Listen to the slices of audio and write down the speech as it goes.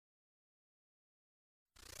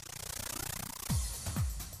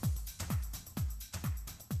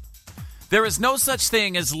There is no such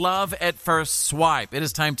thing as love at first swipe. It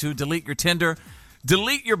is time to delete your Tinder,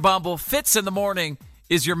 delete your Bumble. Fitz in the Morning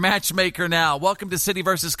is your matchmaker now. Welcome to City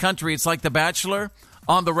versus Country. It's like The Bachelor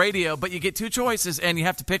on the radio, but you get two choices, and you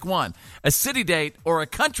have to pick one, a city date or a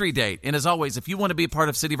country date. And as always, if you want to be a part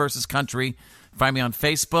of City versus Country, find me on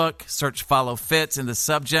Facebook, search Follow Fitz in the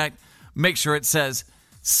subject. Make sure it says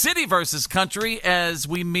City versus Country as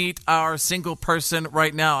we meet our single person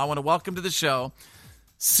right now. I want to welcome to the show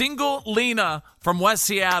Single Lena from West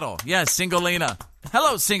Seattle. Yes, Single Lena.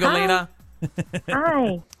 Hello, Single Lena.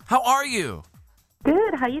 Hi. How are you?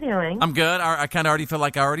 Good. How you doing? I'm good. I kind of already feel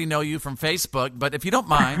like I already know you from Facebook, but if you don't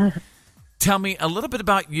mind, tell me a little bit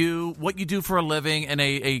about you, what you do for a living, and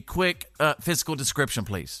a quick physical description,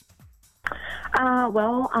 please.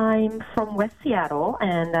 Well, I'm from West Seattle,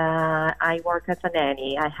 and I work as a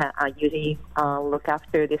nanny. I usually look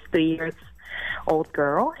after this 3-year-old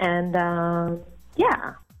girl, and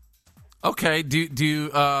yeah. Okay. Do you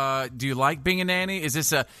like being a nanny? Is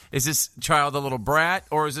this child a little brat,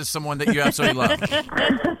 or is this someone that you absolutely love?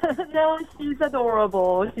 No, she's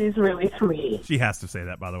adorable. She's really sweet. She has to say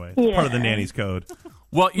that, by the way. Yeah. Part of the nanny's code.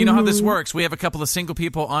 Well, you know how this works. We have a couple of single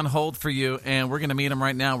people on hold for you, and we're going to meet them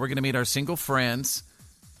right now. We're going to meet our single friends.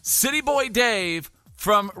 City Boy Dave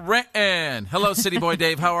from Renton. Hello, City Boy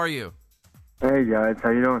Dave. How are you? Hey, guys. How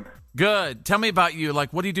you doing? Good. Tell me about you.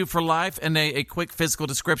 Like, what do you do for life? And a quick physical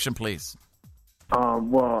description, please.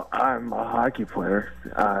 Well, I'm a hockey player.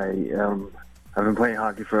 I've been playing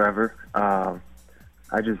hockey forever.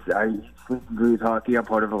 I sleep and breathe hockey. I'm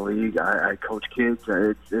part of a league. I coach kids.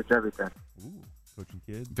 It's everything. Ooh, coaching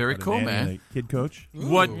kids. Very cool, man. Kid coach.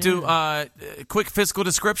 What do quick physical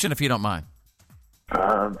description, if you don't mind?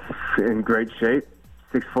 In great shape.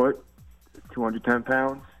 6 foot, 210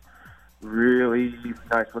 pounds. Really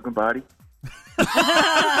nice looking body. Do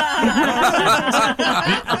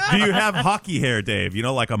you have hockey hair, Dave? You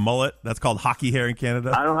know, like a mullet? That's called hockey hair in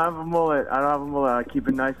Canada. I don't have a mullet. I keep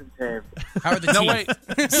it nice and tame. How are the teeth? No, wait.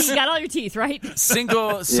 You got all your teeth, right?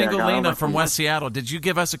 Single Lena from teeth. West Seattle. Did you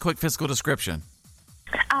give us a quick physical description?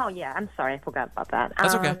 Oh, yeah. I'm sorry. I forgot about that.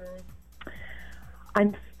 That's okay.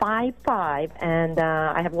 I'm 5'5", and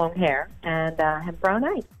I have long hair, and I have brown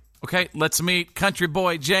eyes. Okay, let's meet Country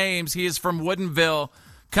Boy James. He is from Woodinville.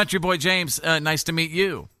 Country Boy James, nice to meet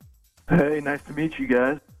you. Hey, nice to meet you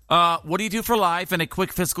guys. What do you do for life? And a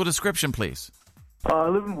quick physical description, please. I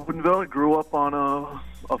live in Woodinville. I grew up on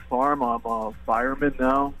a farm. I'm a fireman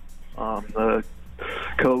now. I'm the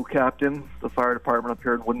co-captain, the fire department up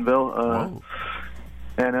here in Woodinville.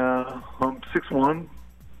 And I'm 6'1",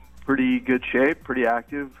 pretty good shape, pretty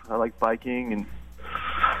active. I like biking and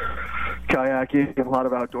kayaking and a lot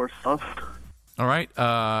of outdoor stuff. All right.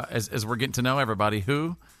 As we're getting to know everybody,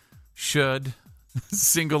 who should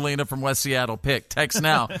Single Lena from West Seattle pick? Text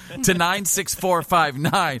now to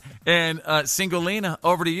 96459. And Single Lena,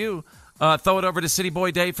 over to you. Throw it over to City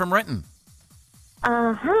Boy Dave from Renton.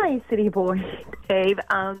 Hi, City Boy Dave.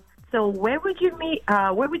 So where would you meet?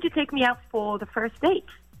 Where would you take me out for the first date?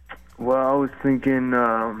 Well, I was thinking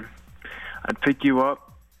I'd pick you up.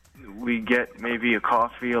 We get maybe a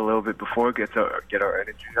coffee a little bit before, get our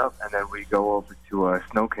energy up, and then we go over to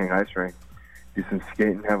Sno-King ice rink, do some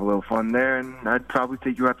skating, have a little fun there, and I'd probably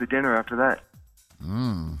take you out to dinner after that.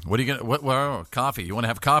 What are you gonna? Well, coffee. You want to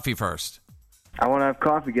have coffee first? I want to have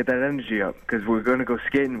coffee, get that energy up, because we're going to go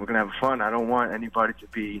skating. We're going to have fun. I don't want anybody to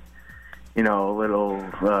be, a little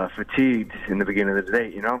fatigued in the beginning of the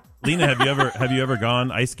date. Lena, have you ever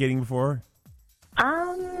gone ice skating before?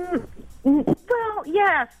 Well,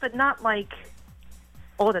 yes, but not like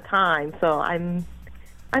all the time. So I'm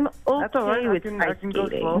okay That's all right. with I ice can go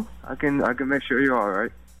skating. slow. I can make sure you're all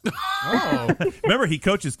right. Oh, Remember, he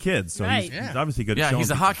coaches kids, so Right. he's obviously good at Yeah, showing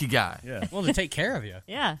he's a people. hockey guy. Yeah. well, to take care of you.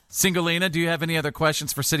 Yeah. Single Lena, do you have any other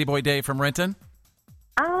questions for City Boy Dave from Renton?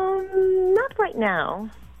 Not right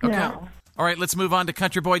now. Okay. No. All right, let's move on to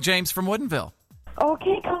Country Boy James from Woodinville.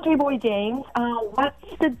 Okay, Country Boy James.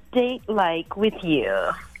 What's the date like with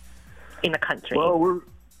you in the country? Well,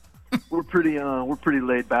 we're pretty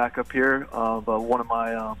laid back up here. But one of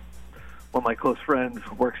my close friends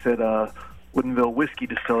works at Woodinville Whiskey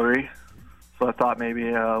Distillery, so I thought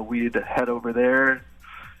maybe we'd head over there,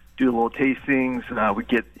 do a little tastings. We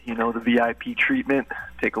get the VIP treatment,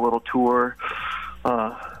 take a little tour.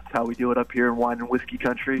 That's how we do it up here in wine and whiskey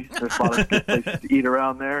country. There's a lot of good places to eat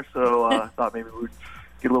around there, so I thought maybe we'd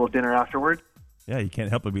get a little dinner afterward. Yeah, you can't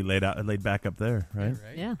help but be laid back up there, right?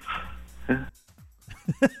 Yeah.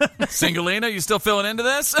 Single Lena, you still feeling into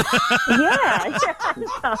this? Yeah.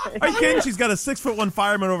 Are you kidding? She's got a 6'1"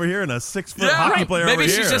 fireman over here and a 6-foot hockey player Maybe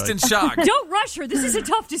over here. she's just in shock. Don't rush her. This is a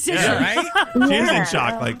tough decision. Yeah, right? She's in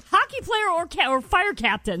shock. Like, Hockey player or fire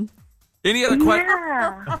captain? Any other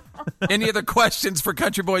Yeah. Any other questions for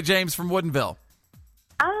Country Boy James from Woodinville?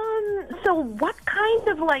 So what kind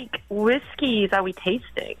of whiskeys are we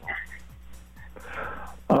tasting?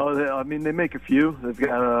 Oh, they make a few. They've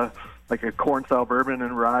got a corn style bourbon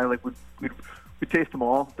and rye. We taste them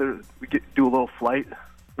all. We do a little flight.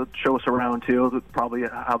 They'll show us around too. They'll probably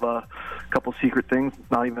have a couple secret things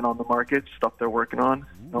not even on the market, stuff they're working on.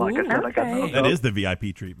 Like I said, I got those. that is the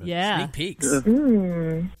VIP treatment. Yeah. Sneak peeks.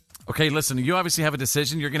 Okay, listen, you obviously have a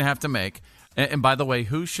decision you're going to have to make. And by the way,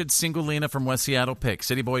 who should Single Lena from West Seattle pick?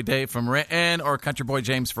 City Boy Dave from Renton or Country Boy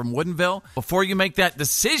James from Woodinville? Before you make that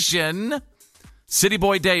decision, City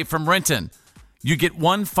Boy Dave from Renton, you get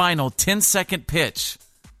one final 10-second pitch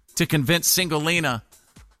to convince Single Lena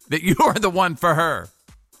that you are the one for her.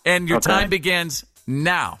 And your time begins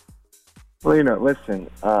now. Lena, listen,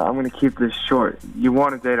 I'm going to keep this short. You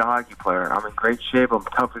want to date a hockey player. I'm in great shape. I'm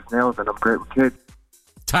tough as nails, and I'm great with kids.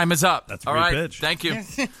 Time is up. That's a all free right. pitch. Thank you.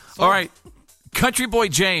 All right. Country Boy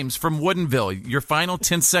James from Woodinville, your final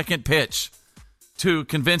 10-second pitch to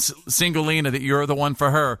convince Single Lena that you're the one for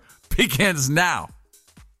her begins now.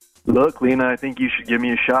 Look, Lena, I think you should give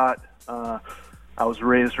me a shot. I was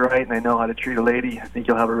raised right, and I know how to treat a lady. I think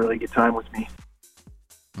you'll have a really good time with me.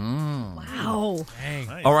 Wow.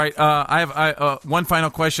 Dang. All right. I have one final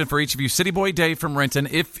question for each of you. City Boy Dave from Renton,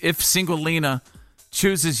 if Single Lena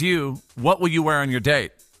chooses you, what will you wear on your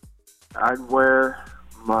date? I'd wear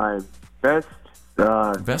my best.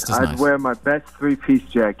 Vest is I'd nice. wear my best three-piece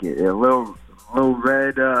jacket. A little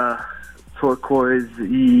red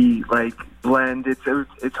turquoise-y blend.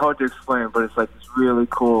 It's hard to explain, but it's this really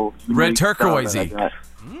cool Red unique style turquoise-y. that I got.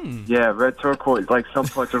 Yeah, red turquoise. Some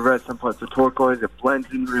parts are red, some parts are turquoise. It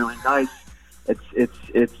blends in really nice. It's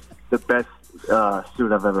the best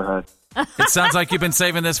suit I've ever had. It sounds like you've been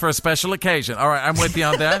saving this for a special occasion. All right, I'm with you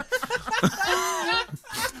on that.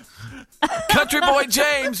 Country Boy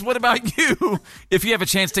James, what about you? If you have a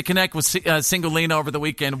chance to connect with Single Lena over the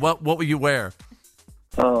weekend, what will you wear?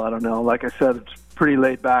 Oh, I don't know. Like I said, it's pretty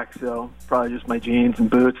laid back, so probably just my jeans and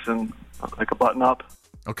boots and a button-up.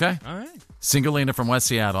 Okay. All right. Single Lena from West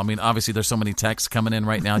Seattle. I mean, obviously, there's so many texts coming in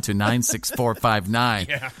right now to 96459.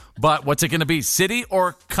 Yeah. But what's it going to be, city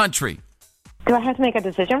or country? Do I have to make a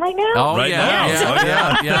decision right now? Oh, Right yeah. now. Yeah, Oh,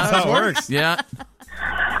 yeah, yeah. That's how it works. Yeah.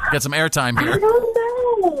 Got some airtime I here. don't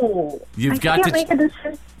know. You've I got can't to- make a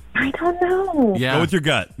decision. I don't know. Yeah. Go with your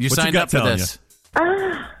gut. You What's signed your up gut for telling this.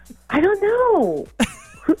 I don't know.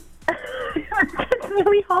 It's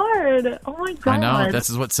really hard. Oh my god. I know. This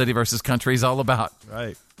is what city versus country is all about. you?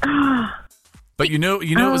 Right. But you knew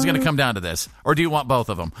it was going to come down to this. Or do you want both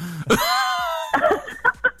of them?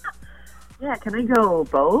 Yeah, can I go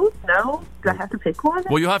both? No? Do I have to pick one?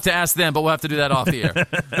 Well, you'll have to ask them, but we'll have to do that off the air.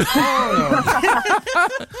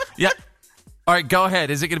 Yeah. All right, go ahead.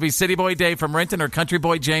 Is it going to be City Boy Dave from Renton or Country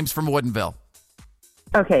Boy James from Woodinville?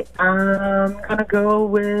 Okay, I'm gonna go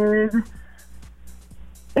with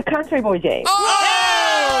the Country Boy James.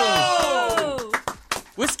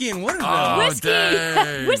 Whiskey and Woodinville. Oh, Whiskey.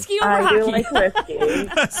 dang. Whiskey over I do hockey. like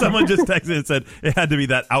whiskey. Someone just texted and said it had to be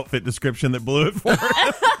that outfit description that blew it for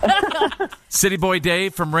her. City Boy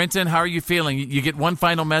Dave from Renton, how are you feeling? You get one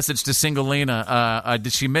final message to Single Lena.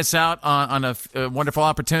 Did she miss out on a wonderful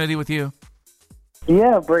opportunity with you?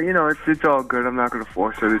 Yeah, but it's all good. I'm not going to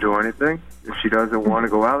force her to do anything. If she doesn't want to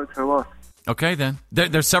go out, it's her loss. Okay, then.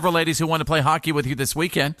 There's several ladies who want to play hockey with you this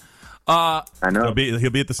weekend. I know. He'll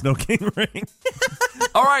be at the Sno-King ring.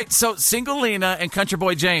 All right, so Single Lena and Country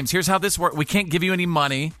Boy James, here's how this works. We can't give you any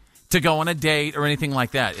money to go on a date or anything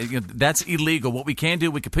like that. That's illegal. What we can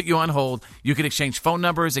do, we can put you on hold. You can exchange phone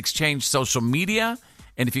numbers, exchange social media,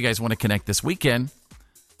 and if you guys want to connect this weekend,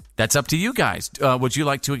 that's up to you guys. Would you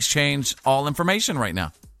like to exchange all information right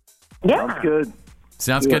now? Yeah. Sounds good.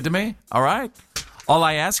 Sounds good to me. All right. All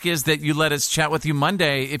I ask is that you let us chat with you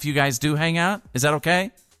Monday if you guys do hang out. Is that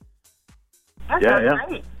okay? That Yeah, sounds yeah.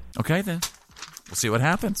 great. Okay, then. We'll see what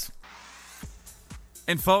happens.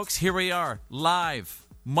 And, folks, here we are, live,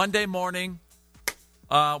 Monday morning.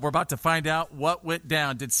 We're about to find out what went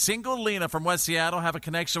down. Did Single Lena from West Seattle have a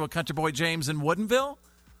connection with Country Boy James in Woodinville?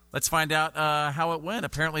 Let's find out how it went.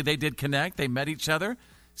 Apparently, they did connect. They met each other.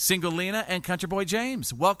 Single Lena and Country Boy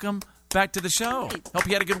James. Welcome back to the show. Hope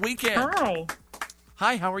you had a good weekend. Hi.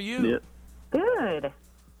 Hi, how are you? Yeah. Good.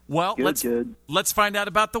 Well, Good. let's find out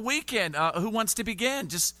about the weekend. Who wants to begin?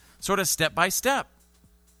 Just sort of step by step.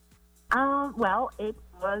 Well, it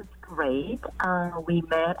was great. We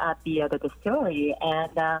met at the distillery,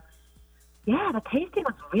 and the tasting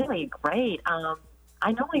was really great.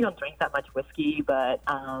 I normally don't drink that much whiskey, but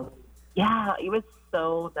it was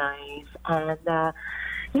so nice. And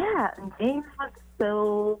and James was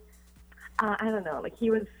so, I don't know, like he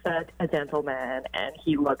was such a gentleman, and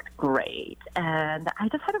he looked great. And I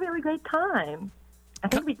just had a really great time. I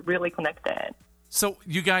think we really connected. So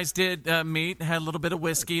you guys did meet, had a little bit of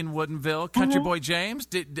whiskey in Woodinville. Country Boy James,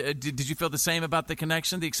 did you feel the same about the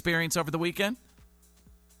connection, the experience over the weekend?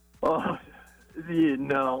 Oh, yeah,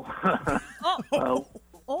 no.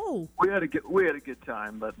 We had a good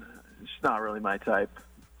time, but it's not really my type.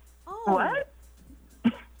 Oh. What?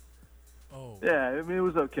 Oh. Yeah, I mean, it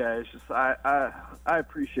was okay. It's just I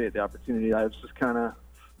appreciate the opportunity. I was just kind of,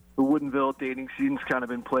 the Woodinville dating season's kind of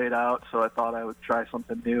been played out, so I thought I would try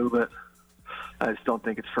something new, but I just don't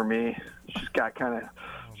think it's for me. She's got kind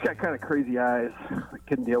of crazy eyes. I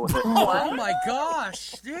couldn't deal with it. Oh my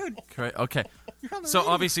gosh, dude. Okay. So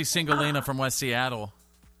obviously, single Lena from West Seattle,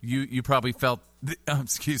 you probably felt.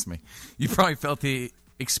 You probably felt the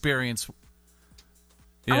experience.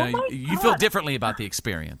 Yeah, you feel differently about the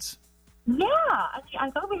experience. Yeah,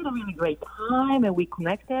 I thought we had a really great time, and we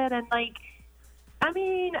connected, and I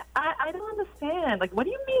don't understand. Like, what do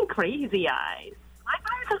you mean crazy eyes? My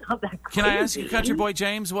eyes are not that crazy. Can I ask you, Country Boy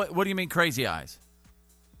James, what do you mean crazy eyes?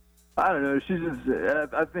 I don't know. She's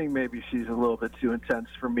just. I think maybe she's a little bit too intense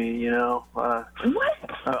for me. You know.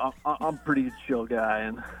 What? I'm a pretty chill guy,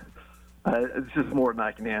 and it's just more than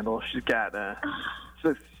I can handle. She's got.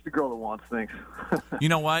 She's the girl that wants things. You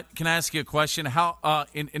know what? Can I ask you a question? How?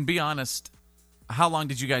 And be honest. How long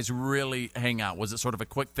did you guys really hang out? Was it sort of a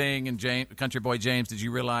quick thing? And Country Boy James, did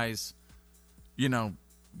you realize, you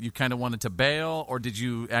kind of wanted to bail, or did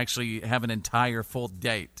you actually have an entire full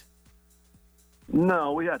date?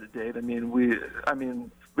 No, we had a date. I mean, we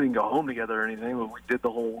didn't go home together or anything, but we did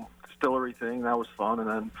the whole distillery thing. That was fun, and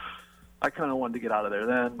then I kind of wanted to get out of there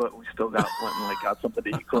then, but we still went and got something to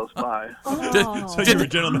eat close by. So you were a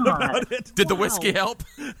gentleman about it. Did the whiskey help?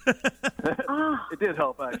 It did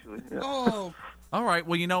help, actually. Yeah. Oh. All right.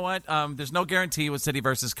 Well, you know what? There's no guarantee with City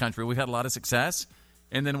versus Country. We've had a lot of success,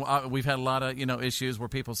 and then we've had a lot of issues where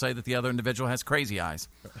people say that the other individual has crazy eyes.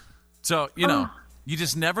 So you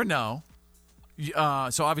just never know.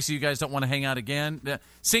 So obviously you guys don't want to hang out again.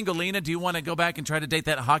 Single Lena, do you want to go back and try to date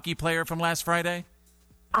that hockey player from last Friday?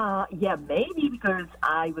 Yeah, maybe, because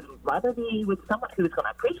I would rather be with someone who's going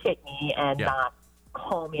to appreciate me and not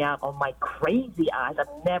call me out on my crazy eyes.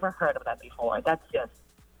 I've never heard of that before. That's just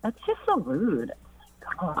so rude.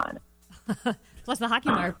 God. Plus, the hockey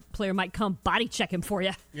player might come body check him for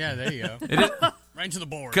you. Yeah, there you go. It is, right into the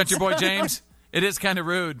board. Country Boy James, it is kind of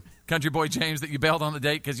rude, Country Boy James, that you bailed on the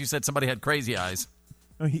date because you said somebody had crazy eyes.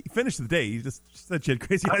 Oh, he finished the day. He just said she had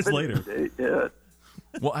crazy eyes later. Yeah.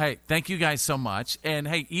 Well, hey, thank you guys so much. And,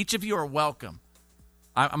 hey, each of you are welcome.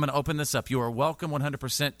 I'm going to open this up. You are welcome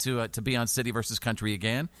 100% to be on City versus Country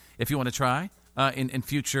again if you want to try in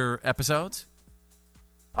future episodes.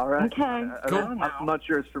 All right. Okay. Cool. I'm not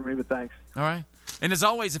sure it's for me, but thanks. All right. And as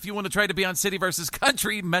always, if you want to try to be on City versus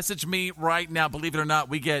Country, message me right now. Believe it or not,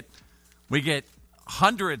 we get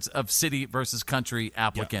hundreds of City versus Country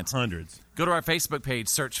applicants. Yeah, hundreds. Go to our Facebook page,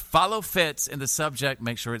 search Follow Fits in the subject.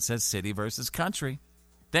 Make sure it says City versus Country.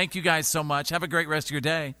 Thank you guys so much. Have a great rest of your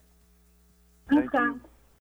day. Thank you.